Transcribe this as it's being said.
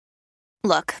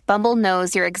Look, Bumble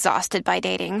knows you're exhausted by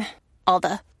dating. All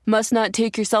the must not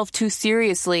take yourself too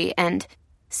seriously and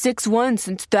 6'1"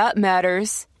 since that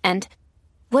matters. And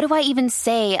what do I even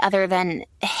say other than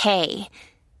hey?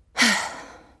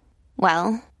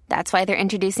 Well, that's why they're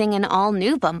introducing an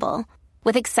all-new Bumble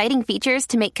with exciting features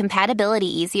to make compatibility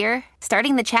easier,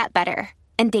 starting the chat better,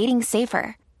 and dating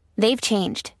safer. They've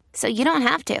changed, so you don't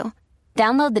have to.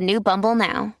 Download the new Bumble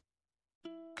now.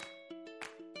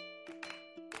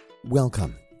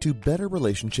 Welcome to Better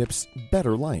Relationships,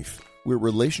 Better Life, where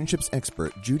relationships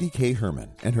expert Judy K.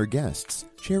 Herman and her guests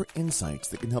share insights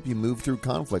that can help you move through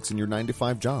conflicts in your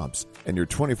 9-to-5 jobs and your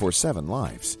 24/7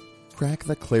 lives. Crack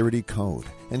the clarity code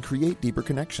and create deeper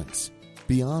connections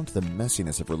beyond the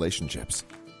messiness of relationships.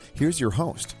 Here's your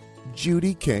host,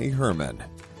 Judy K. Herman.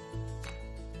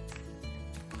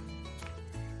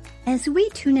 As we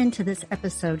tune into this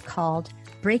episode called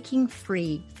Breaking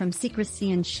Free from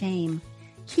Secrecy and Shame,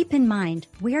 keep in mind,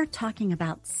 we are talking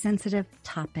about sensitive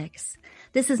topics.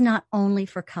 This is not only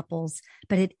for couples,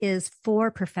 but it is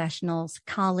for professionals,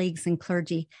 colleagues, and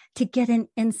clergy to get an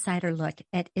insider look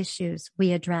at issues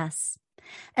we address.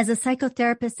 As a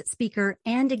psychotherapist, speaker,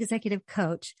 and executive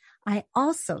coach, I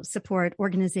also support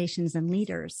organizations and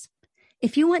leaders.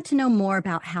 If you want to know more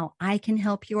about how I can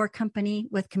help your company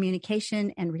with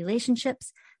communication and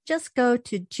relationships, just go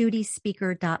to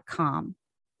judyspeaker.com.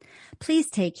 Please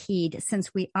take heed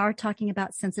since we are talking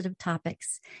about sensitive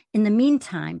topics. In the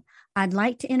meantime, I'd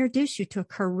like to introduce you to a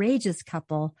courageous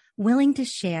couple willing to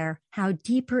share how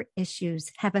deeper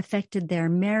issues have affected their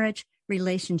marriage,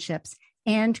 relationships,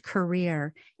 and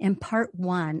career in part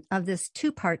 1 of this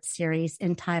 2-part series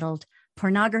entitled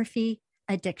Pornography,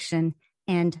 Addiction,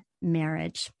 and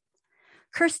Marriage.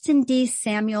 Kirsten D.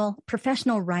 Samuel,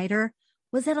 professional writer,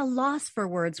 was at a loss for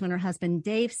words when her husband,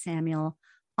 Dave Samuel,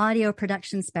 audio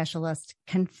production specialist,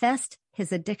 confessed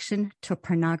his addiction to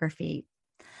pornography.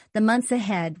 The months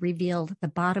ahead revealed the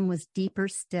bottom was deeper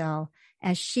still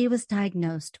as she was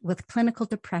diagnosed with clinical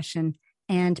depression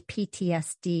and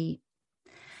PTSD.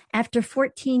 After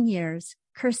 14 years,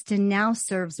 Kirsten now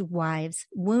serves wives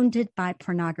wounded by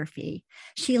pornography.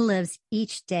 She lives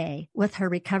each day with her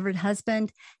recovered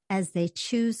husband as they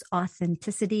choose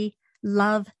authenticity,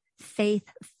 love, faith,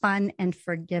 fun, and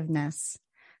forgiveness.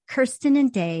 Kirsten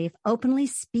and Dave openly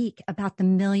speak about the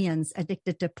millions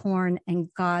addicted to porn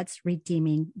and God's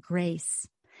redeeming grace.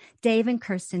 Dave and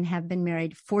Kirsten have been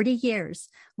married 40 years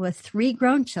with 3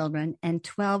 grown children and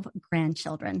 12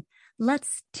 grandchildren.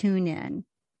 Let's tune in.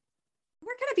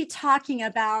 We're going to be talking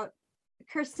about,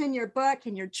 Kirsten, your book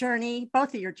and your journey,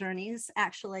 both of your journeys,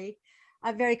 actually,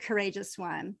 a very courageous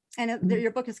one. And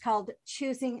your book is called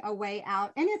Choosing a Way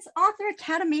Out, and it's Author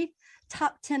Academy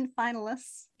top 10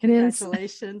 finalists.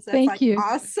 Congratulations. That's Thank you.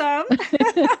 Awesome.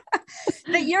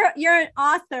 But you're an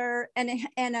author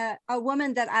and a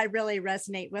woman that I really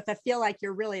resonate with. I feel like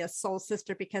you're really a soul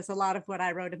sister because a lot of what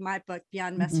I wrote in my book,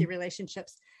 Beyond Messy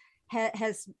Relationships,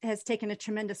 has taken a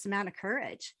tremendous amount of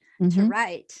courage to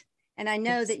write. And I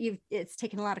know that it's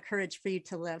taken a lot of courage for you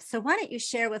to live. So why don't you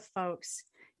share with folks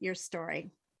your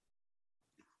story?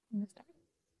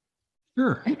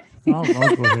 Sure. I'll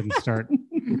go ahead and start.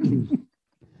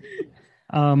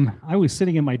 I was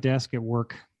sitting at my desk at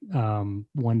work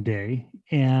one day,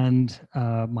 and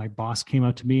my boss came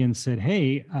up to me and said,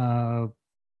 "Hey,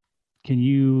 can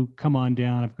you come on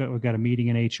down? We've got a meeting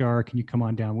in HR. Can you come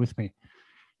on down with me?"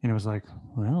 And I was like,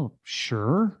 "Well,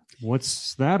 sure.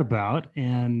 What's that about?"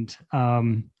 And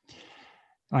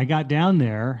I got down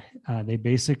there. They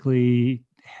basically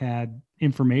had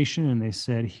information, and they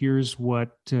said, "Here's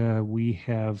what we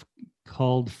have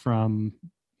culled from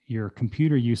your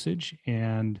computer usage,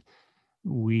 and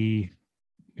there's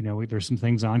some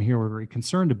things on here we're very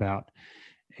concerned about,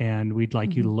 and we'd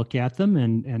like you to look at them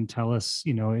and tell us,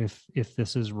 if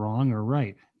this is wrong or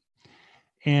right."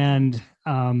 And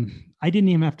I didn't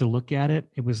even have to look at it.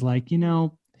 It was like, it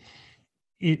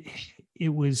was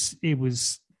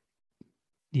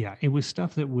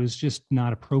stuff that was just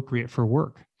not appropriate for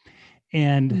work.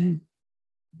 And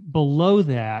below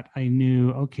that, I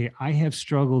knew, okay, I have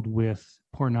struggled with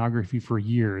pornography for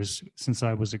years since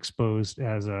I was exposed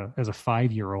as a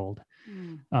 5-year-old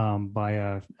by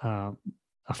a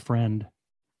friend.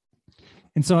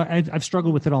 And so I've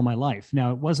struggled with it all my life.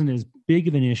 Now, it wasn't as big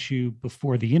of an issue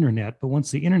before the internet, but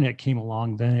once the internet came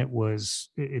along, then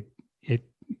it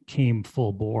came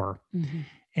full bore.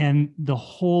 And the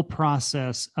whole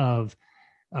process of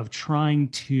trying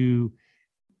to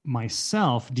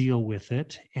myself deal with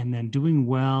it and then doing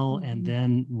well and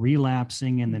then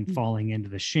relapsing and then falling into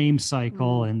the shame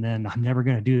cycle. And then I'm never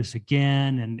going to do this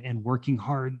again, and working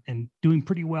hard and doing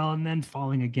pretty well and then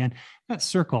falling again. That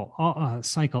cycle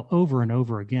over and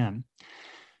over again.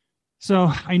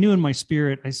 So I knew in my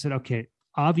spirit, I said, okay,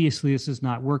 obviously this is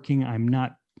not working. I'm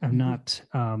not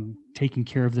taking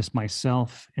care of this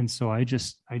myself. And so I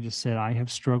just said, I have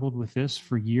struggled with this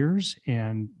for years,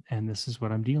 and this is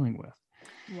what I'm dealing with.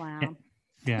 Wow. And,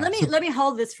 yeah. Let me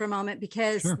hold this for a moment,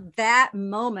 because that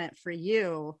moment for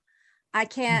you, I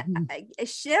can't I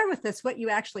share with us what you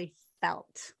actually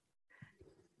felt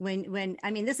when,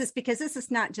 I mean, this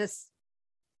is not just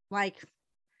like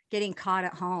getting caught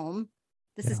at home.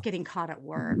 This is getting caught at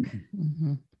work.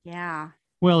 Yeah.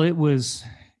 Well, it was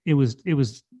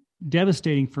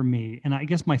devastating for me. And I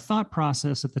guess my thought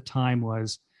process at the time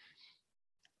was,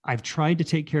 I've tried to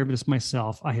take care of this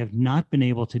myself. I have not been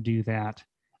able to do that.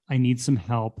 I need some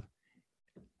help.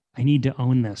 I need to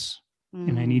own this,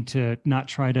 and I need to not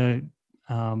try to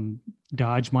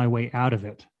dodge my way out of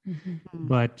it,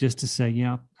 but just to say,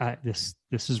 this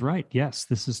is right. Yes,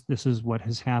 this is what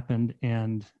has happened.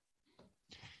 And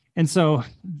so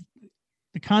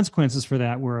the consequences for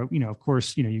that were, of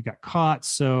course, you got caught.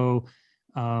 So,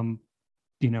 our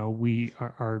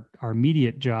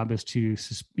immediate job is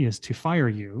to fire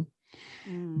you.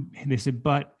 And they said,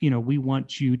 but, we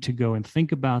want you to go and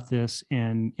think about this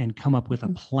and come up with a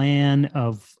plan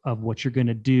of what you're going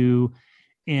to do.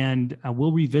 And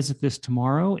we'll revisit this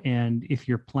tomorrow. And if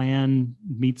your plan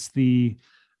meets the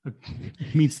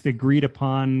agreed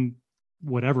upon,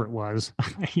 whatever it was,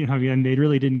 and they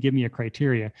really didn't give me a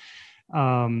criteria.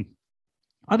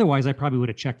 Otherwise I probably would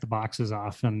have checked the boxes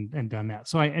off and done that.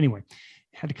 So I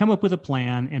had to come up with a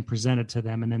plan and present it to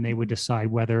them. And then they would decide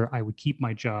whether I would keep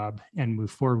my job and move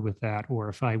forward with that, or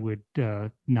if I would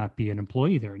not be an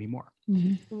employee there anymore.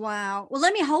 Wow. Well,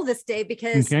 let me hold this, Dave,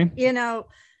 because,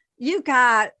 you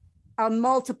got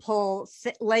multiple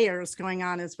layers going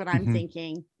on is what I'm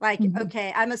thinking. Like,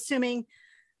 okay, I'm assuming,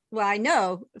 well, I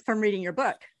know from reading your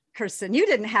book, Kirsten, you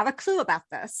didn't have a clue about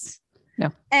this.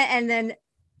 No. And then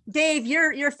Dave,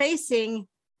 you're facing,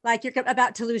 like, you're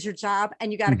about to lose your job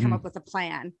and you got to come up with a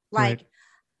plan. Like,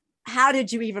 how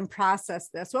did you even process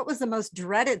this? What was the most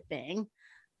dreaded thing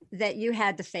that you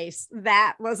had to face?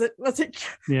 That was it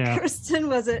Kirsten?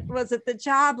 Was it the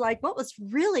job? Like, what was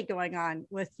really going on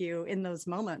with you in those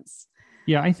moments?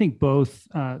 Yeah, I think both.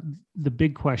 The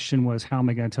big question was, how am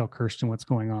I going to tell Kirsten what's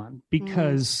going on?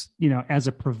 Because, as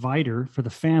a provider for the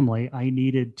family, I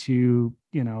needed to,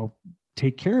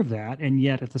 take care of that. And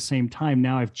yet at the same time,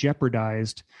 now I've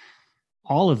jeopardized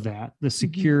all of that, the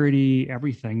security,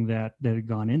 everything that had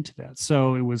gone into that.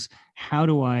 So it was, how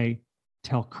do I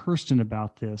tell Kirsten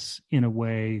about this in a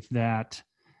way that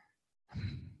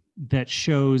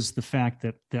shows the fact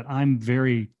that I'm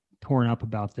very torn up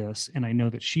about this, and I know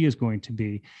that she is going to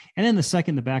be. And then the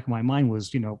second in the back of my mind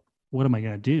was, what am I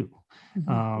going to do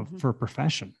for a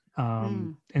profession?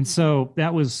 And so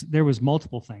there was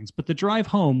multiple things, but the drive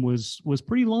home was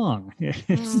pretty long.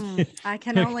 I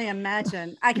can only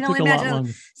imagine.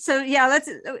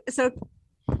 So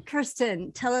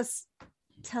Kirsten, tell us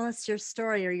your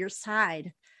story or your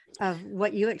side of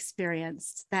what you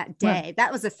experienced that day. Well,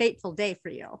 that was a fateful day for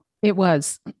you. It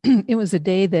was a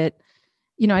day that,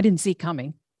 I didn't see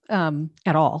coming,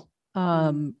 at all.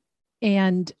 And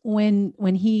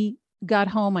when he got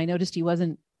home, I noticed he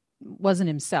wasn't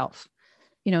himself.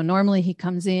 Normally he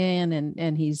comes in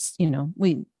and he's,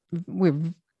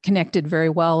 we're connected very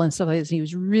well and stuff like this. He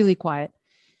was really quiet.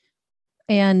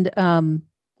 And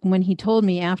when he told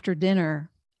me after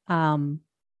dinner,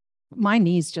 my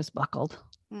knees just buckled.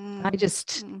 I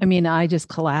just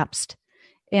collapsed.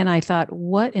 And I thought,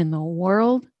 what in the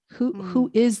world? Who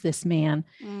is this man?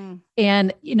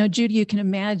 And, Judy, you can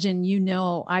imagine,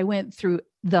 I went through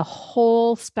the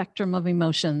whole spectrum of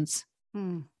emotions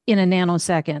in a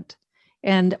nanosecond.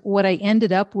 And what I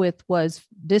ended up with was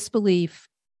disbelief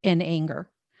and anger.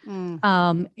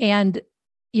 And,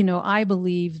 I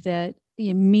believe that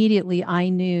immediately I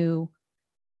knew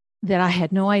that I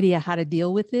had no idea how to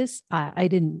deal with this. I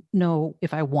didn't know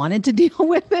if I wanted to deal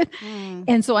with it.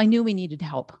 And so I knew we needed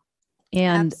help.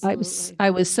 And absolutely. I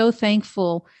was so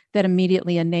thankful that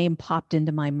immediately a name popped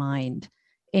into my mind,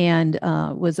 and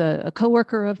was a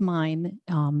coworker of mine.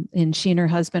 And she and her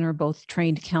husband are both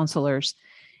trained counselors.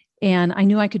 And I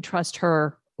knew I could trust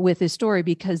her with this story,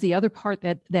 because the other part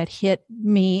that hit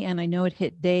me, and I know it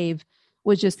hit Dave,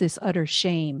 was just this utter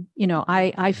shame.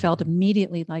 I felt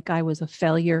immediately like I was a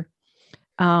failure,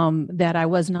 that I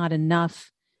was not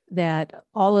enough, that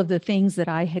all of the things that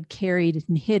I had carried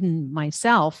and hidden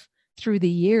myself through the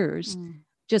years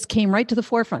just came right to the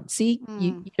forefront. See,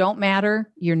 you don't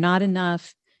matter. You're not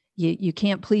enough. You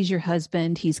can't please your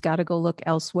husband. He's got to go look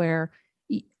elsewhere.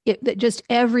 Just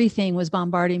everything was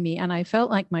bombarding me. And I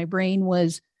felt like my brain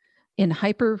was in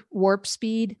hyper warp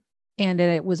speed. And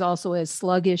it was also as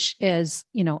sluggish as,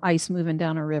 ice moving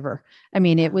down a river. I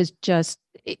mean, it was just,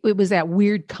 it was that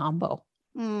weird combo.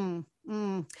 Well,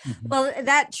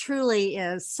 that truly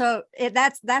is. So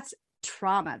that's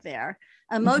trauma there,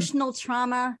 emotional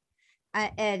trauma,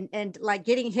 and like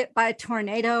getting hit by a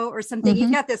tornado or something.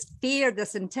 You've got this fear,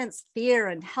 this intense fear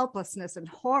and helplessness and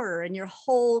horror, and your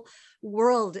whole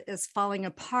world is falling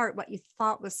apart. What you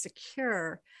thought was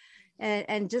secure.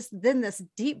 And just then this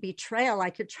deep betrayal,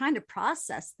 like you're trying to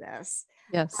process this.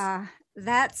 Yes.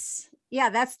 That's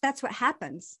what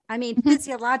happens. I mean,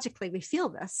 physiologically, we feel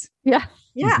this. Yeah.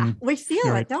 Yeah. We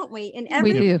feel it, don't we? In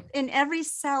every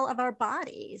cell of our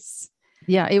bodies.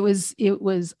 Yeah. It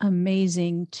was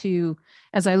amazing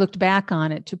as I looked back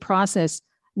on it, to process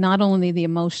not only the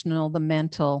emotional, the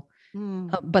mental,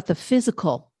 but the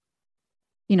physical,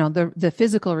 the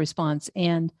physical response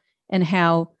and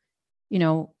how,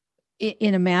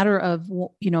 in a matter of,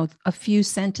 a few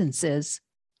sentences,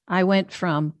 I went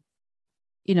from,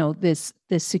 this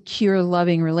secure,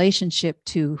 loving relationship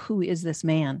to who is this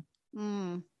man?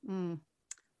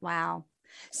 Wow.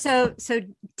 So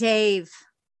Dave,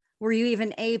 were you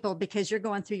even able, because you're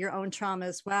going through your own trauma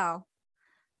as well,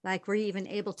 like, were you even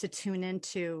able to tune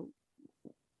into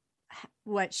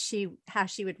how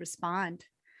she would respond?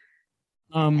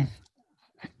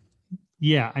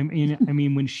 Yeah. I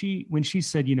mean, when she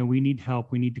said, we need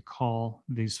help, we need to call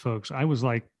these folks, I was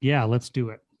like, yeah, let's do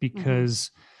it.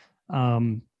 Because,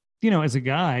 as a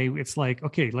guy, it's like,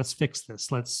 okay, let's fix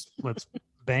this. Let's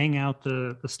bang out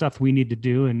the stuff we need to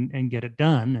do and get it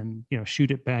done, and, shoot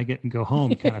it, bag it, and go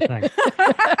home kind of thing.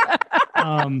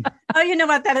 Oh, you know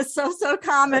what? That is so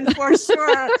common, for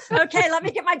sure. Okay, let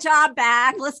me get my job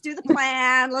back. Let's do the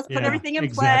plan. Let's put everything in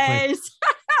place.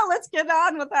 Let's get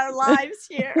on with our lives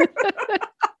here.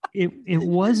 It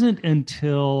wasn't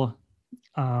until,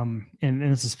 and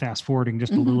this is fast forwarding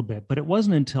just a little bit, but it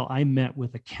wasn't until I met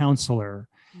with a counselor,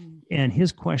 and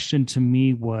his question to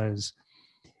me was,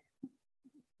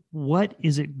 what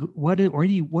are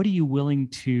you willing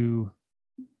to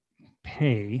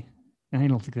pay? And I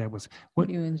don't think that was what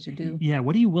are you willing to do? Yeah.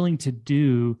 What are you willing to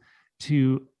do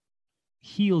to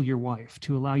heal your wife,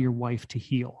 to allow your wife to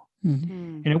heal?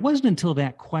 And it wasn't until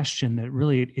that question that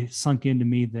really it sunk into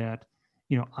me that,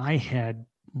 I had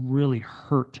really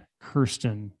hurt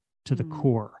Kirsten to the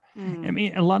core. I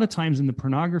mean, a lot of times in the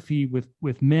pornography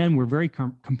with men, we're very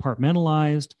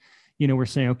compartmentalized. We're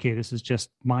saying, okay, this is just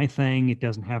my thing. It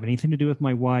doesn't have anything to do with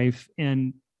my wife.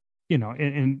 And,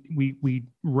 and we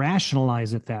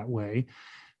rationalize it that way.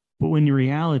 But when the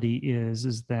reality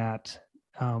is that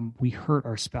we hurt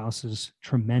our spouses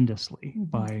tremendously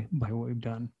by what we've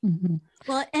done.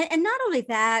 Well, and not only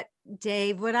that,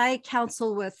 Dave, when I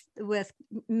counsel with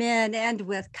men and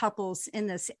with couples in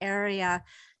this area,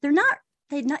 they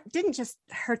didn't just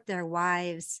hurt their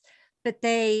wives, but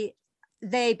they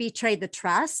betrayed the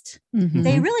trust.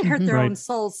 They really hurt their own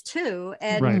souls too.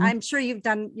 And I'm sure you've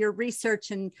done your research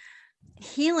and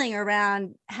healing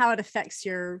around how it affects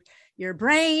your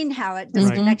brain, how it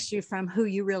disconnects you from who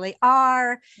you really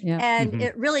are. And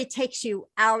it really takes you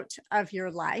out of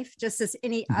your life, just as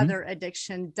any other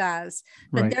addiction does.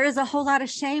 But there is a whole lot of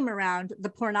shame around the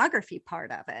pornography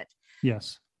part of it.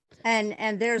 Yes.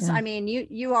 And there's, I mean,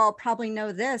 you all probably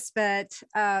know this, but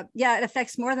it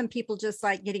affects more than people just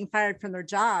like getting fired from their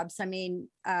jobs. I mean,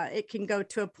 it can go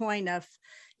to a point of,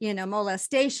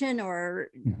 molestation or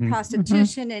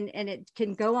prostitution, and it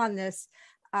can go on this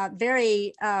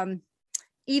very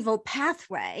evil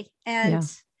pathway, and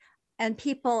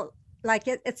people like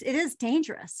it is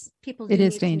dangerous. People, it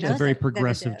is dangerous. It's a very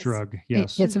progressive drug.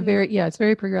 Yes. It's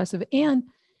very progressive. And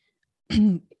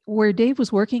where Dave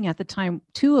was working at the time,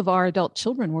 2 of our adult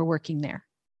children were working there.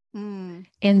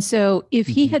 And so if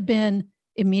he had been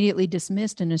immediately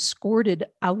dismissed and escorted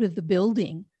out of the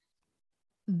building,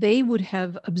 they would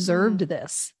have observed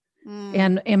this.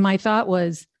 And my thought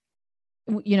was,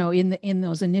 in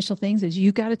those initial things is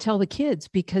you got to tell the kids,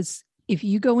 because if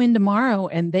you go in tomorrow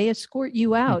and they escort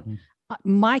you out,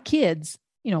 my kids,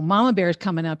 Mama Bear is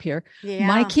coming up here.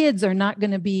 My kids are not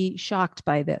going to be shocked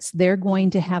by this. They're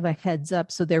going to have a heads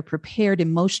up. So they're prepared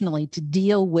emotionally to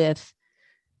deal with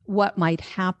what might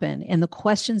happen and the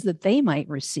questions that they might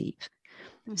receive.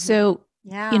 So,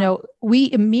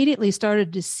 we immediately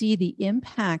started to see the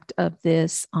impact of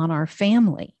this on our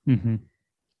family.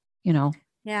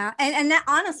 Yeah. And that,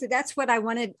 honestly, that's what I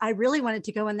wanted. I really wanted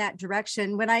to go in that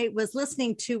direction. When I was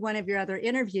listening to one of your other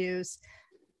interviews,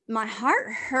 my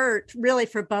heart hurt really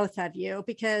for both of you,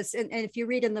 because, and if you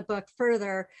read in the book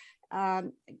further,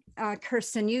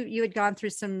 Kirsten, you had gone through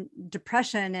some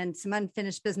depression and some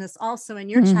unfinished business also in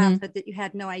your childhood that you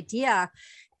had no idea.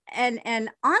 And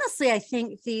honestly, I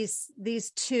think these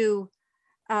two,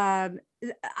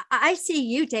 I see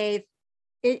you, Dave,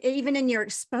 even in your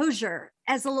exposure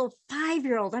as a little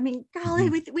 5-year-old. I mean, golly,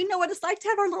 we know what it's like to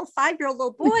have our little 5-year-old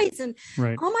little boys. And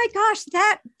right. Oh my gosh,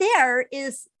 that there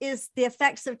is the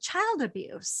effects of child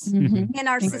abuse in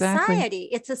our society.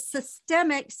 It's a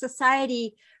systemic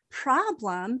society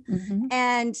problem.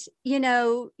 And,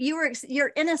 your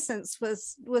innocence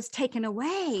was taken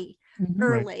away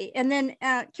early. Right. And then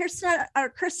Kirsten, I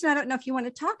don't know if you want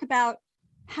to talk about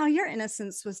how your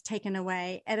innocence was taken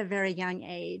away at a very young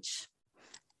age.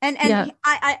 And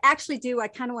I actually do. I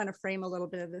kind of want to frame a little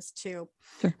bit of this too,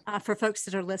 for folks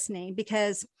that are listening,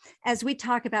 because as we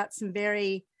talk about some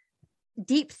very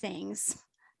deep things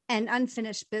and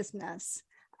unfinished business,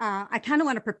 I kind of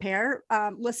want to prepare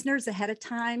listeners ahead of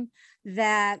time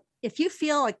that if you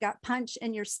feel a gut punch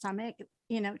in your stomach,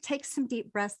 take some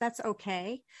deep breaths. That's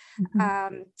okay.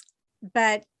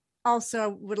 But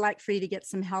also would like for you to get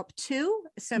some help too.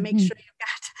 So make sure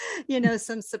you've got,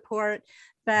 some support.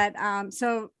 But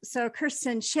so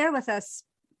Kirsten, share with us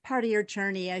part of your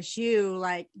journey as you,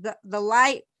 like, the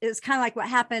light is kind of like what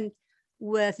happened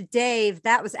with Dave.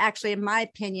 That was actually, in my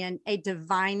opinion, a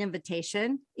divine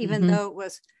invitation, even though it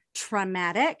was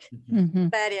traumatic,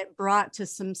 but it brought to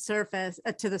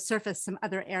the surface some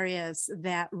other areas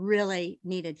that really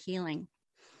needed healing.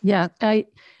 Yeah,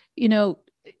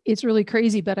 it's really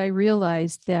crazy, but I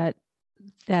realized that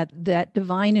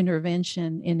divine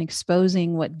intervention in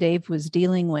exposing what Dave was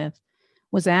dealing with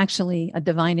was actually a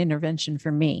divine intervention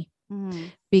for me,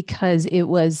 because it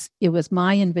was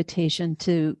my invitation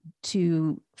to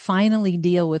finally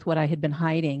deal with what I had been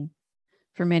hiding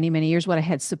for many, many years, what I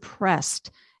had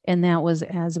suppressed. And that was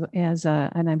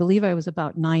and I believe I was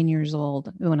about 9 years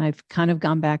old when I've kind of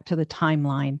gone back to the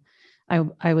timeline.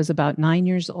 I was about 9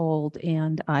 years old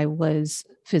and I was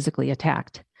physically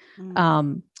attacked.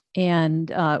 And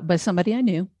by somebody I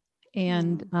knew,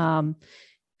 and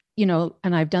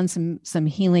and I've done some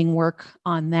healing work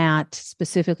on that,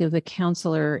 specifically with a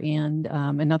counselor and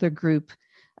another group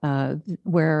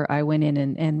where I went in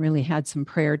and really had some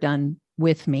prayer done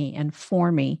with me and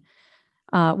for me,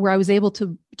 where I was able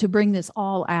to bring this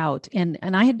all out, and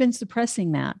I had been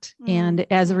suppressing that, and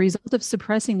as a result of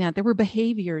suppressing that, there were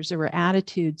behaviors, there were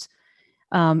attitudes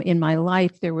in my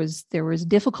life. There was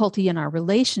difficulty in our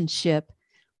relationship,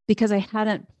 because I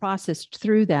hadn't processed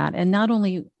through that. And not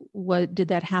only did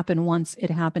that happen once, it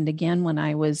happened again when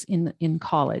I was in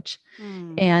college.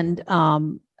 And,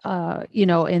 and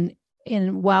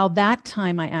while that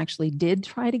time I actually did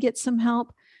try to get some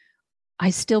help,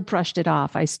 I still brushed it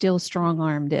off. I still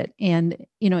strong-armed it. And,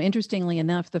 interestingly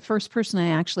enough, the first person I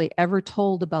actually ever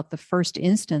told about the first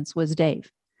instance was Dave.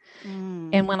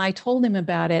 And when I told him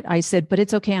about it, I said, but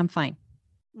it's okay, I'm fine.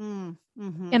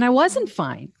 And I wasn't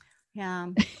fine. Yeah.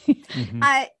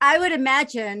 I would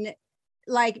imagine,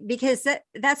 because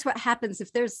that's what happens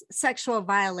if there's sexual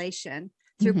violation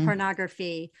through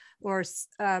pornography or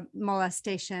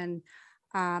molestation,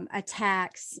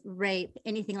 attacks, rape,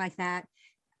 anything like that.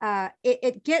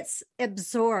 It gets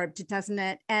absorbed, doesn't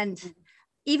it? And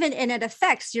it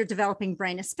affects your developing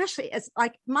brain, especially as,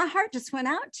 like, my heart just went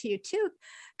out to you too,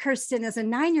 Kirsten, as a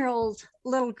 9-year-old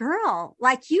little girl.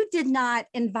 Like, you did not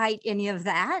invite any of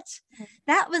that.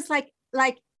 That was like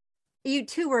you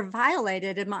two were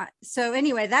violated. So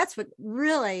anyway, that's what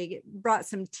really brought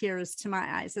some tears to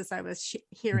my eyes as I was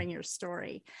hearing your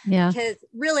story. Yeah. Because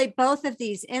really both of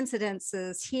these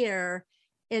incidences here,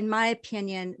 in my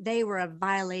opinion, they were a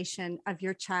violation of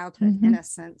your childhood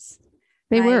innocence.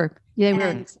 They were. Yeah, they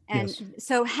were. And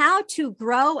so how to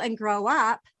grow and grow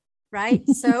up, right?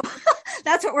 So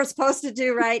that's what we're supposed to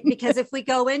do, right? Because if we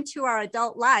go into our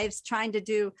adult lives trying to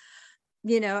do,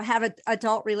 have an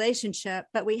adult relationship,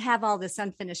 but we have all this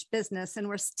unfinished business, and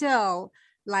we're still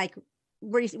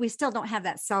we still don't have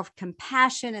that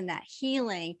self-compassion and that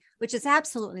healing, which is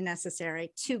absolutely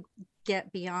necessary to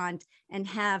get beyond and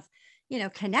have,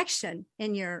 connection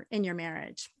in your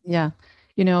marriage. Yeah.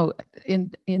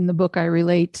 In the book, I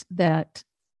relate that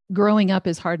growing up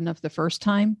is hard enough the first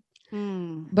time,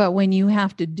 but when you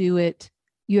have to do it,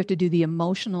 you have to do the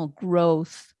emotional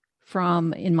growth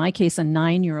from, in my case, a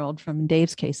 9-year-old, from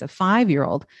Dave's case, a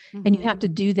 5-year-old, and you have to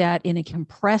do that in a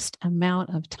compressed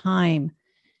amount of time.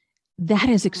 That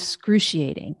is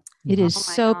excruciating. It is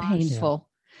so painful.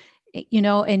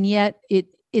 and yet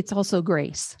it's also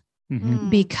grace, Mhm.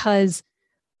 because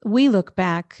we look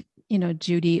back,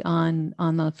 Judy, on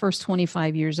the first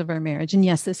 25 years of our marriage. And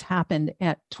yes, this happened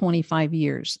at 25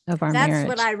 years of our marriage. That's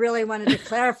what I really wanted to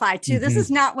clarify too. This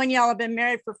is not when y'all have been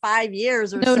married for 5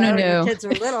 years or No, so, no, and your no. kids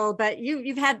are little, but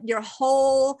you've had your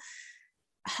whole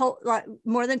like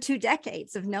more than 2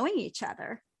 decades of knowing each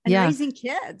other and Yeah. raising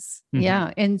kids. Mhm.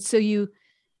 Yeah. And so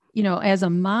as a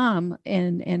mom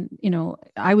and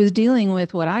I was dealing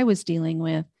with what I was dealing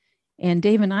with, and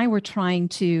Dave and I were trying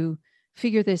to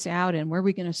figure this out, and were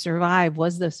we going to survive?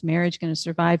 Was this marriage going to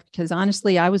survive? Because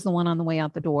honestly, I was the one on the way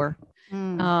out the door.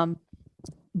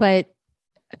 But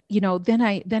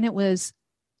then it was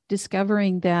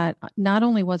discovering that not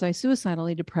only was I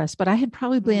suicidally depressed, but I had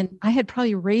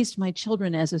probably raised my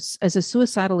children as a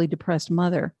suicidally depressed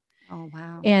mother. Oh,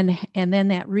 wow. And then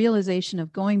that realization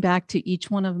of going back to each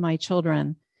one of my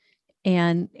children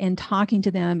and talking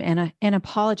to them and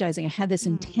apologizing. I had this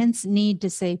intense need to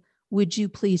say, would you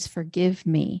please forgive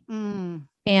me?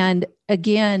 And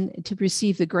again, to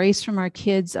receive the grace from our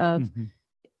kids of,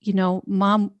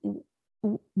 Mom,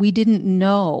 we didn't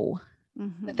know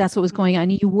that that's what was going on.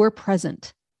 You were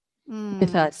present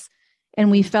with us,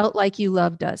 and we felt like you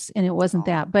loved us, and it wasn't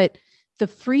that. But the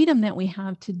freedom that we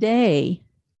have today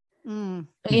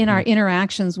in our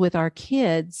interactions with our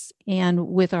kids and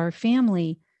with our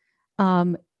family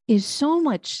is so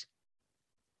much.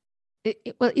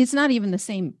 It's not even the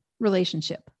same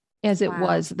relationship as it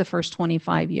was the first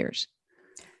 25 years.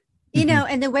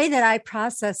 And the way that I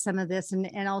process some of this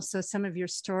and also some of your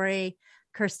story,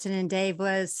 Kirsten and Dave,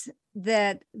 was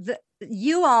that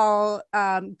you all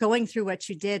going through what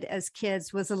you did as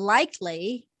kids was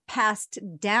likely passed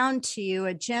down to you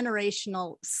a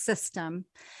generational system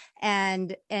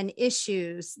and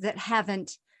issues that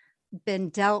haven't been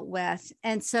dealt with.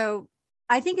 And so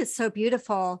I think it's so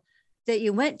beautiful that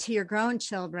you went to your grown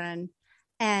children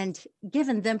and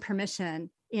given them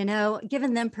permission,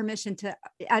 to,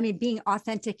 being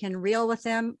authentic and real with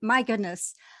them. My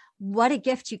goodness, what a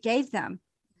gift you gave them.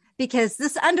 Because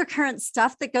this undercurrent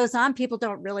stuff that goes on, people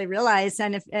don't really realize.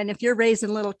 And if you're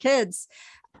raising little kids,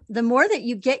 the more that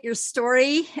you get your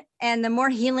story and the more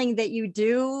healing that you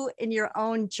do in your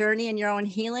own journey and your own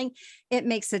healing, it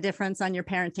makes a difference on your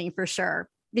parenting for sure.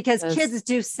 Because kids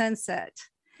do sense it,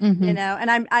 and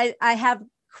I have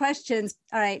questions.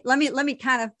 All right, let me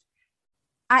kind of,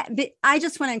 I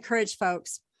just want to encourage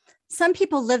folks. Some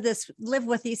people live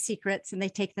with these secrets and they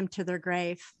take them to their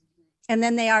grave, and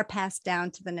then they are passed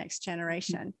down to the next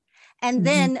generation. And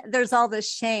then there's all this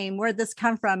shame. Where'd this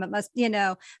come from? It must,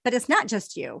 but it's not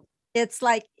just you. It's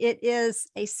like, it is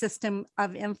a system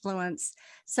of influence.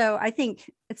 So I think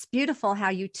it's beautiful how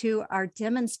you two are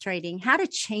demonstrating how to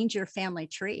change your family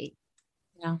tree.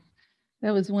 Yeah.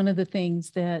 That was one of the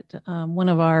things that one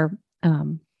of our,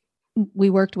 we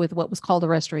worked with what was called a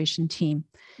restoration team.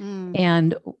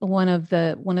 And one of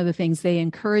the things they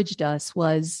encouraged us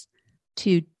was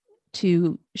to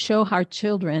show our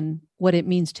children what it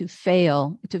means to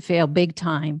fail big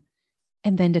time,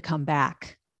 and then to come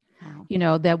back.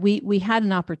 Wow. That we had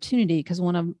an opportunity, because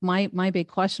one of my big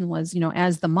question was,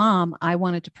 as the mom, I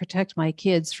wanted to protect my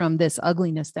kids from this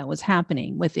ugliness that was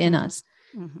happening within us.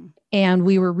 And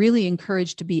we were really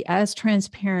encouraged to be as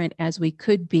transparent as we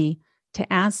could be,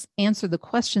 to answer the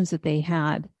questions that they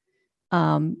had,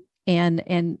 and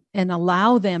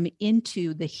allow them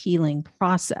into the healing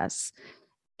process.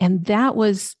 And that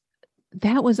was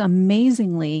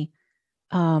amazingly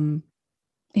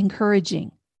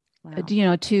encouraging.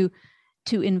 Wow.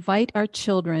 To invite our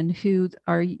children, who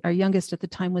our youngest at the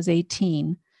time was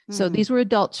 18. So these were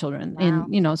adult children. Wow.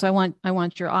 And, so I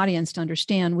want your audience to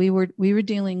understand we were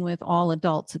dealing with all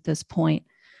adults at this point,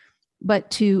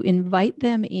 but to invite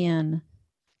them in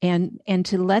and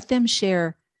to let them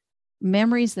share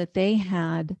memories that they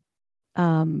had,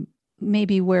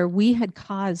 maybe where we had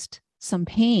caused some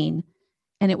pain,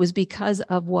 and it was because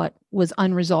of what was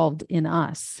unresolved in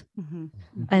us.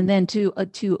 And then to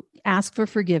ask for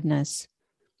forgiveness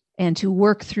and to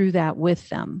work through that with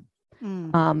them.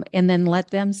 And then let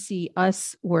them see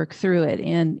us work through it.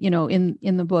 And,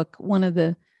 in the book, one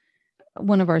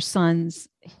of our sons,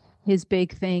 his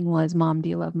big thing was, Mom, do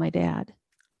you love my dad?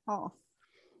 Oh,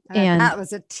 and that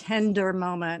was a tender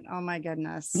moment. Oh my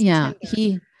goodness. Yeah.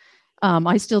 Tender.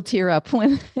 I still tear up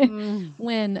when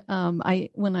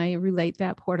I relate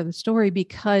that part of the story,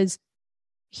 because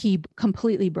he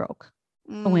completely broke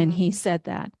when he said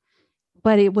that.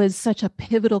 But it was such a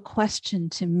pivotal question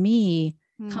to me,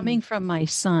 coming from my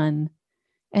son,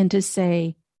 and to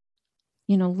say,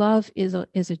 love is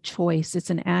a choice. It's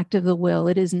an act of the will.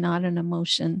 It is not an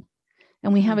emotion.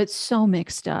 And we have it so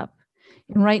mixed up.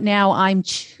 And right now, I'm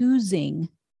choosing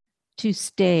to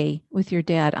stay with your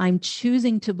dad. I'm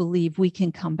choosing to believe we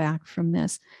can come back from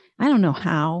this. I don't know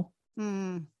how,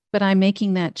 but I'm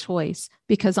making that choice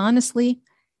because honestly,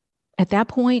 at that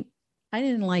point, I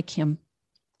didn't like him.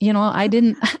 I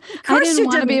didn't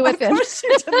want to be with him. Of course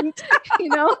you didn't.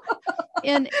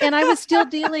 And I was still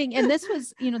dealing. And this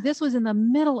was in the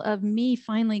middle of me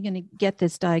finally going to get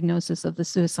this diagnosis of the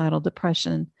suicidal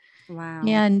depression. Wow.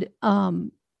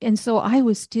 And so I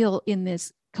was still in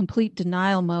this complete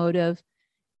denial mode of,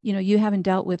 you haven't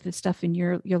dealt with this stuff in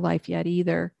your life yet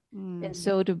either. And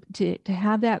so to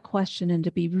have that question and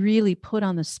to be really put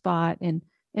on the spot and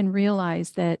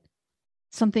realize that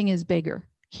something is bigger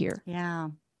here. Yeah.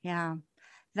 Yeah.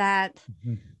 That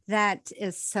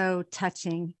is so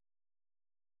touching.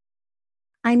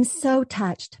 I'm so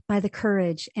touched by the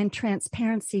courage and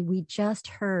transparency we just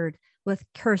heard with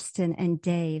Kirsten and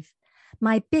Dave.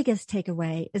 My biggest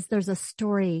takeaway is there's a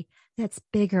story that's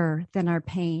bigger than our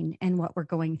pain and what we're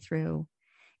going through.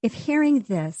 If hearing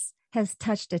this has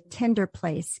touched a tender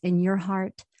place in your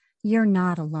heart, you're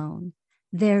not alone.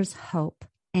 There's hope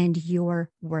and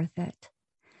you're worth it.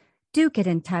 Do get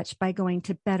in touch by going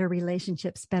to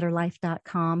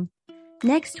betterrelationshipsbetterlife.com.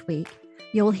 Next week,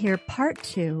 you'll hear part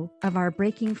 2 of our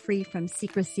Breaking Free from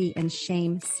Secrecy and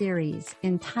Shame series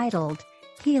entitled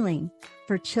Healing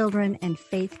for Children and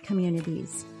Faith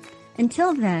Communities.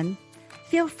 Until then,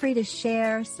 feel free to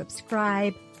share,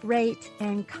 subscribe, rate,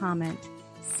 and comment.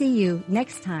 See you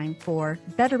next time for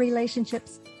Better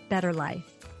Relationships, Better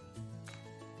Life.